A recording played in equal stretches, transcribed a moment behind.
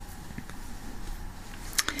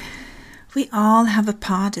We all have a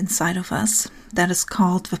part inside of us that is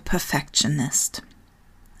called the perfectionist.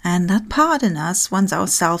 And that part in us wants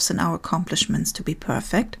ourselves and our accomplishments to be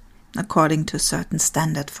perfect, according to a certain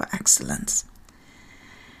standard for excellence.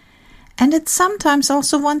 And it sometimes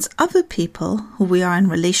also wants other people who we are in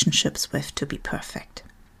relationships with to be perfect.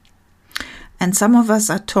 And some of us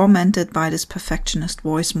are tormented by this perfectionist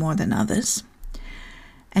voice more than others.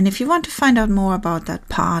 And if you want to find out more about that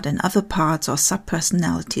part and other parts or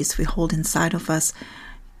sub-personalities we hold inside of us,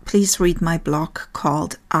 please read my blog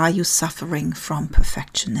called Are You Suffering from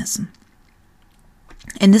Perfectionism?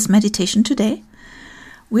 In this meditation today,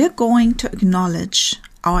 we're going to acknowledge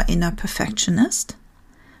our inner perfectionist,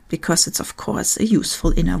 because it's of course a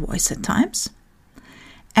useful inner voice at times.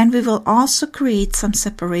 And we will also create some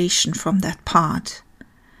separation from that part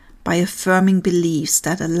by affirming beliefs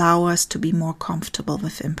that allow us to be more comfortable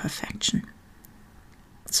with imperfection.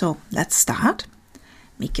 So let's start.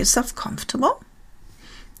 Make yourself comfortable.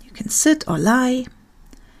 You can sit or lie.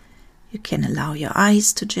 You can allow your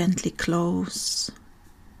eyes to gently close.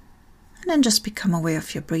 And then just become aware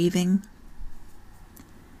of your breathing.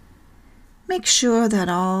 Make sure that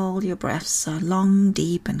all your breaths are long,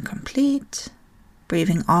 deep, and complete,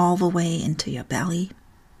 breathing all the way into your belly.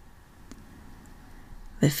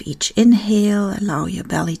 With each inhale, allow your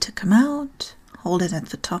belly to come out, hold it at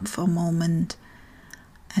the top for a moment,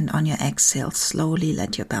 and on your exhale, slowly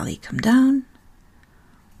let your belly come down.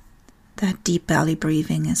 That deep belly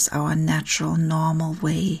breathing is our natural, normal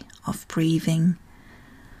way of breathing.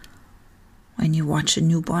 When you watch a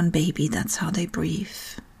newborn baby, that's how they breathe.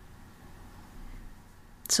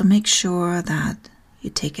 So make sure that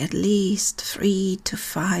you take at least 3 to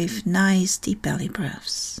 5 nice deep belly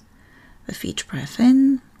breaths. With each breath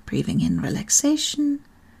in, breathing in relaxation,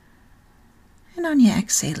 and on your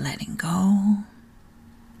exhale, letting go.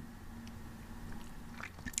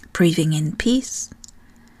 Breathing in peace,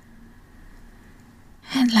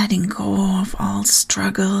 and letting go of all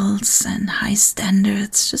struggles and high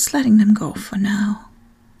standards, just letting them go for now.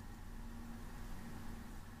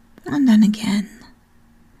 And then again,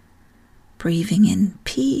 breathing in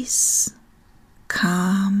peace,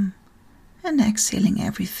 calm, and exhaling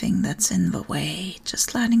everything that's in the way,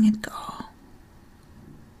 just letting it go.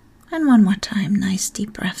 And one more time, nice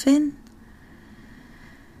deep breath in.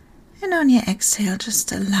 And on your exhale,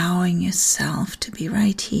 just allowing yourself to be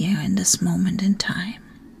right here in this moment in time.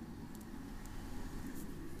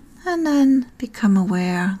 And then become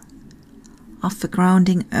aware of the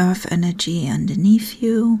grounding earth energy underneath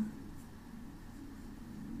you.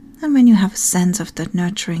 And when you have a sense of that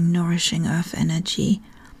nurturing, nourishing earth energy,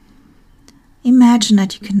 imagine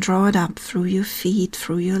that you can draw it up through your feet,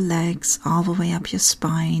 through your legs, all the way up your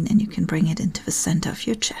spine, and you can bring it into the center of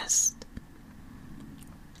your chest.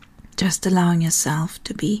 Just allowing yourself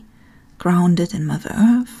to be grounded in Mother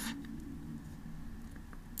Earth.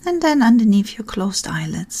 And then underneath your closed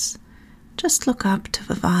eyelids, just look up to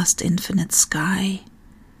the vast infinite sky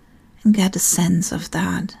and get a sense of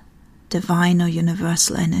that divine or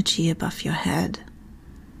universal energy above your head.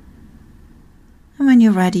 And when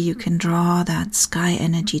you're ready, you can draw that sky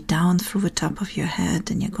energy down through the top of your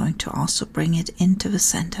head, and you're going to also bring it into the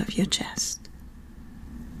center of your chest.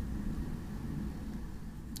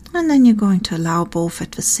 And then you're going to allow both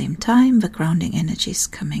at the same time the grounding energies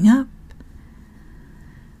coming up,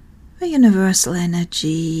 the universal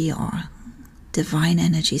energy or divine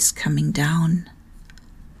energies coming down,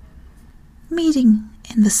 meeting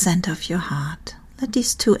in the center of your heart. Let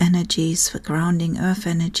these two energies, the grounding earth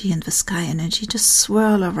energy and the sky energy, just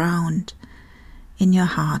swirl around in your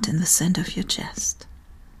heart in the center of your chest.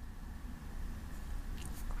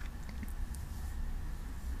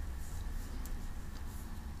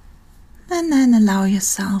 And then allow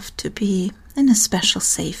yourself to be in a special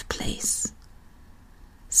safe place.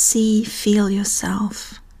 Feel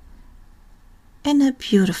yourself in a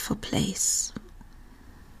beautiful place.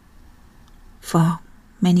 For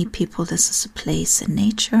many people, this is a place in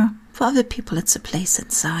nature. For other people, it's a place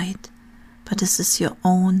inside. But this is your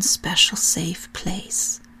own special safe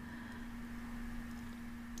place.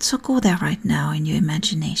 So go there right now in your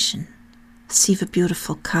imagination. See the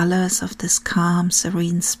beautiful colors of this calm,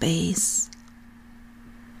 serene space.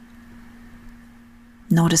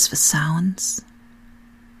 Notice the sounds.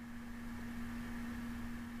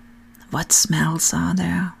 What smells are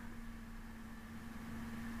there?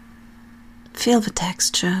 Feel the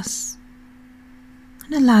textures.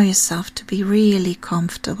 And allow yourself to be really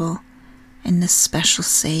comfortable in this special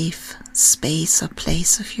safe space or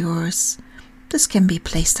place of yours. This can be a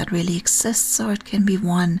place that really exists, or it can be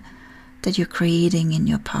one that you're creating in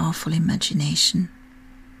your powerful imagination.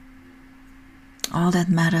 All that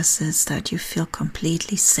matters is that you feel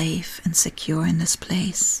completely safe and secure in this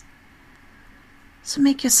place. So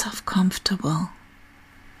make yourself comfortable.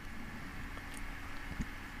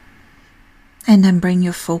 And then bring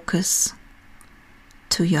your focus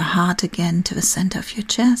to your heart again, to the center of your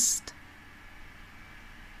chest.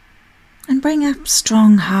 And bring up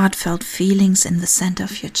strong, heartfelt feelings in the center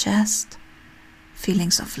of your chest.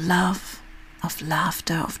 Feelings of love, of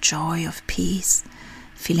laughter, of joy, of peace.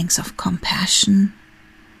 Feelings of compassion.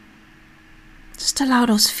 Just allow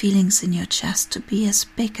those feelings in your chest to be as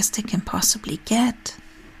big as they can possibly get.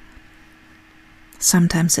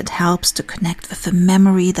 Sometimes it helps to connect with a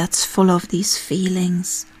memory that's full of these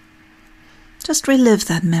feelings. Just relive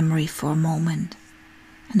that memory for a moment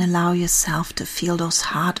and allow yourself to feel those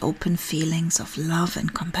heart-open feelings of love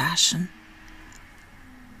and compassion.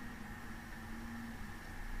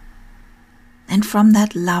 And from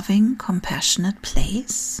that loving, compassionate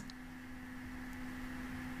place,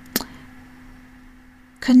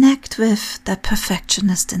 connect with that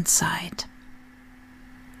perfectionist inside.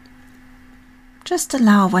 Just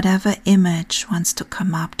allow whatever image wants to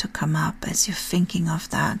come up as you're thinking of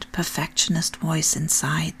that perfectionist voice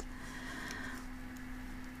inside.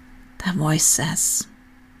 That voice says,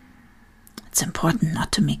 it's important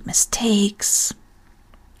not to make mistakes.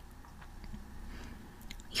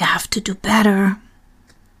 You have to do better.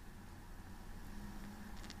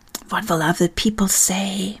 What will other people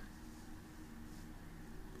say?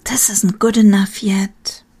 This isn't good enough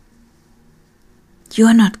yet.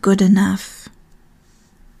 You're not good enough.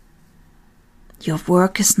 Your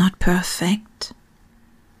work is not perfect.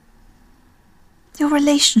 Your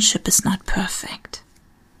relationship is not perfect.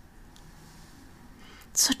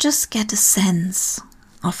 So just get a sense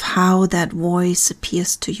of how that voice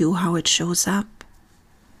appears to you, how it shows up.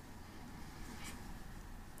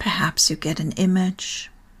 Perhaps you get an image,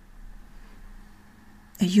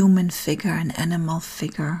 a human figure, an animal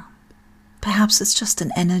figure. Perhaps it's just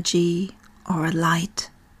an energy or a light.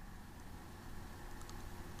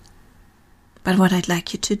 But what I'd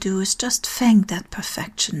like you to do is just thank that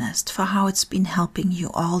perfectionist for how it's been helping you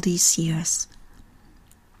all these years.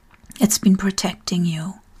 It's been protecting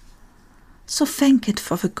you. So thank it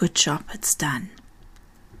for the good job it's done.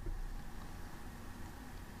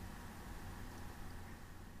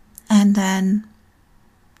 And then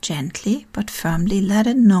gently but firmly let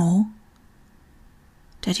it know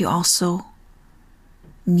that you also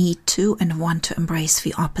need to and want to embrace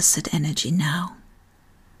the opposite energy now.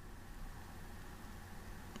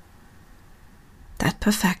 That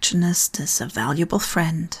perfectionist is a valuable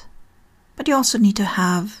friend, but you also need to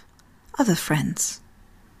have other friends.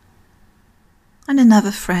 And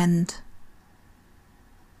another friend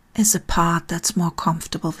is a part that's more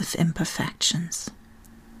comfortable with imperfections.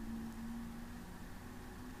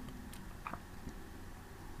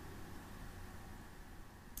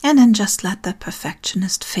 And then just let the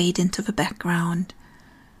perfectionist fade into the background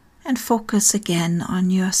and focus again on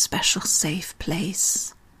your special safe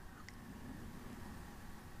place.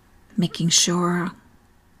 Making sure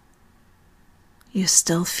you're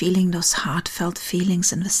still feeling those heartfelt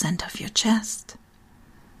feelings in the center of your chest.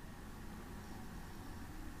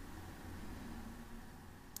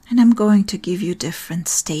 And I'm going to give you different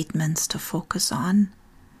statements to focus on.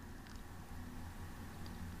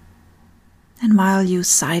 And while you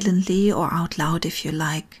silently or out loud, if you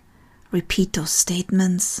like, repeat those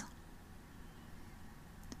statements,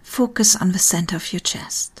 focus on the center of your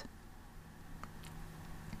chest.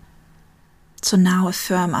 So now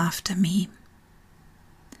affirm after me.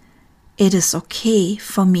 It is okay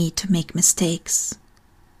for me to make mistakes.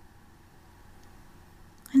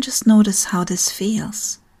 And just notice how this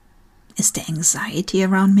feels. Is there anxiety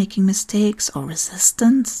around making mistakes or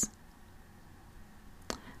resistance?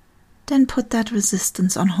 Then put that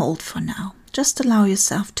resistance on hold for now. Just allow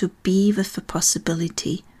yourself to be with the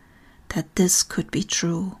possibility that this could be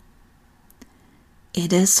true.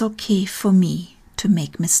 It is okay for me to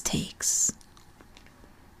make mistakes.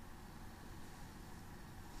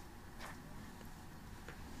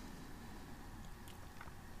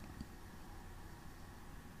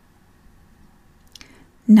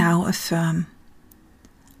 Now affirm,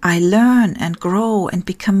 I learn and grow and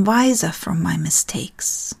become wiser from my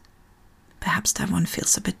mistakes. Perhaps that one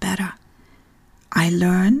feels a bit better. I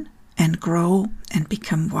learn and grow and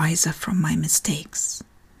become wiser from my mistakes.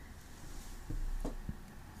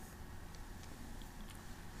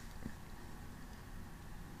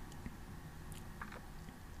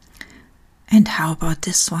 And how about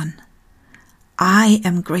this one? I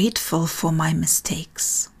am grateful for my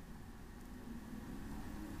mistakes.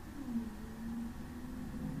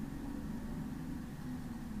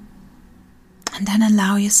 And then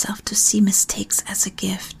allow yourself to see mistakes as a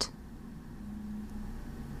gift.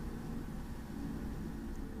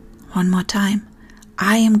 One more time.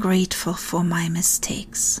 I am grateful for my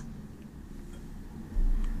mistakes.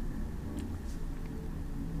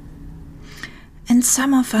 And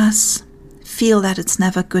some of us feel that it's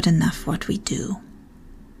never good enough what we do,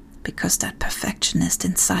 because that perfectionist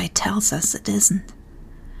inside tells us it isn't.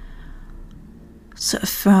 So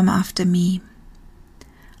affirm after me,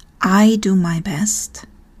 I do my best,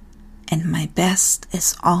 and my best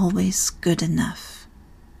is always good enough.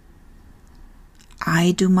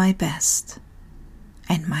 I do my best,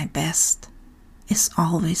 and my best is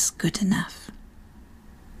always good enough.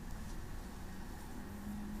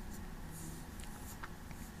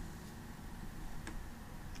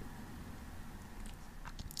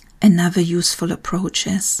 Another useful approach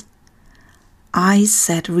is, I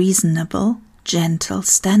set reasonable, gentle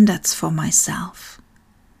standards for myself.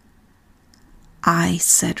 I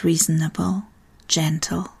set reasonable,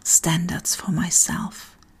 gentle standards for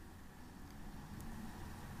myself.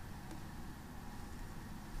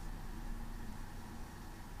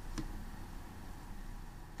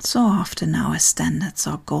 So often our standards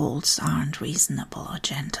or goals aren't reasonable or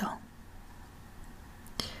gentle.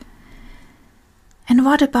 And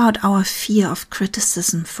what about our fear of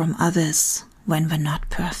criticism from others when we're not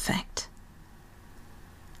perfect?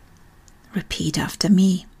 Repeat after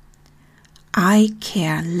me. I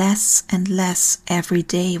care less and less every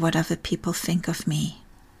day what other people think of me.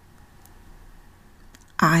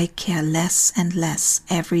 I care less and less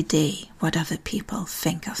every day what other people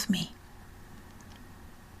think of me.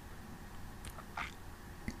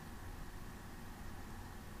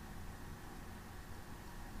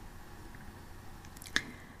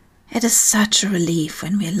 It is such a relief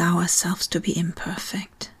when we allow ourselves to be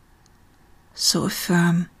imperfect. So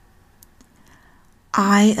affirm,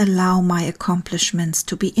 I allow my accomplishments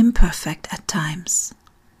to be imperfect at times.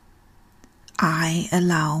 I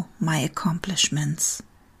allow my accomplishments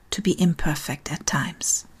to be imperfect at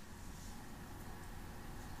times.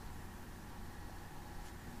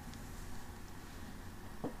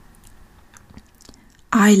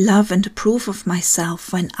 I love and approve of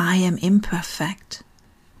myself when I am imperfect.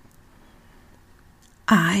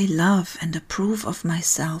 I love and approve of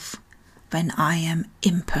myself when I am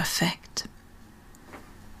imperfect.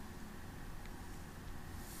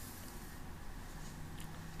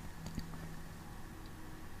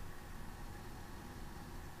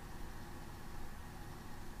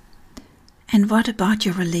 And what about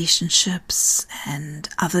your relationships and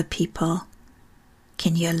other people?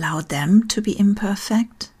 Can you allow them to be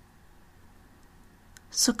imperfect?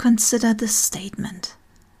 So consider this statement.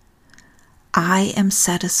 I am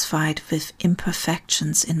satisfied with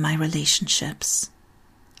imperfections in my relationships.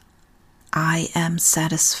 I am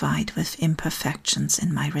satisfied with imperfections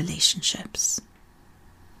in my relationships.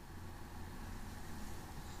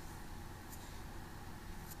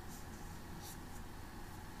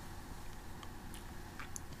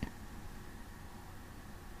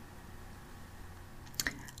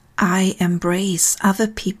 I embrace other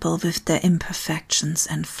people with their imperfections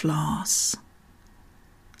and flaws.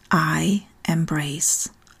 I embrace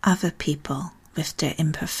other people with their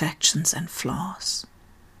imperfections and flaws.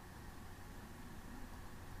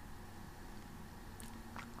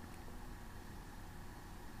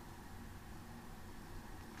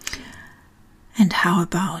 And how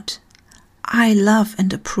about, I love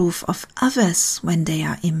and approve of others when they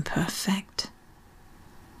are imperfect.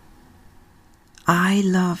 I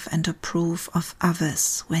love and approve of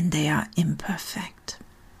others when they are imperfect.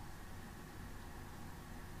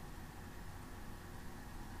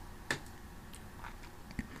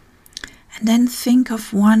 And then think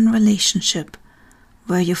of one relationship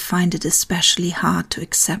where you find it especially hard to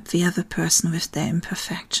accept the other person with their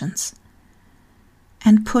imperfections.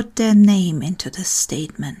 And put their name into this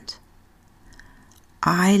statement.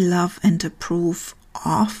 I love and approve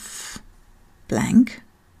of blank,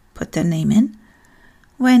 put their name in,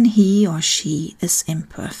 when he or she is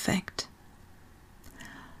imperfect.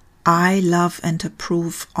 I love and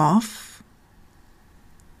approve of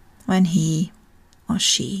when he or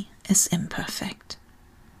she is imperfect.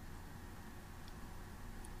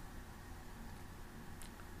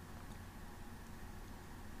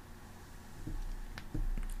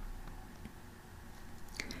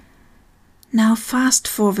 Now fast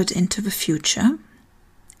forward into the future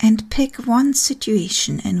and pick one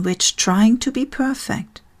situation in which trying to be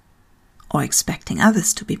perfect, or expecting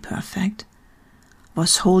others to be perfect,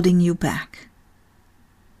 was holding you back.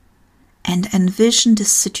 And envision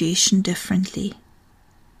this situation differently.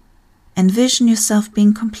 Envision yourself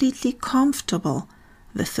being completely comfortable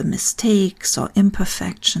with the mistakes or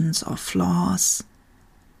imperfections or flaws,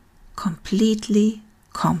 completely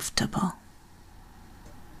comfortable.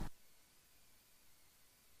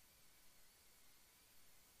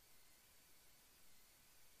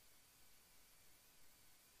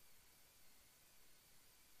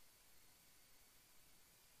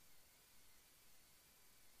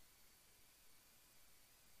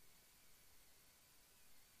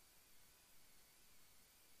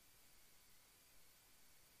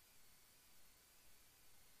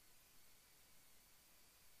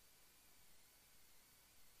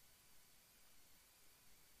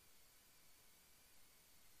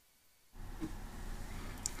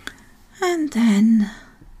 And then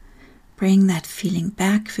bring that feeling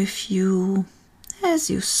back with you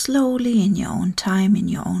as you slowly, in your own time, in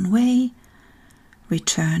your own way,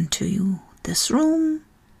 return to this room.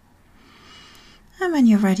 And when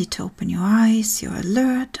you're ready to open your eyes, you're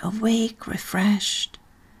alert, awake, refreshed,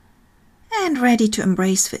 and ready to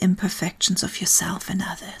embrace the imperfections of yourself and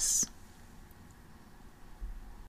others.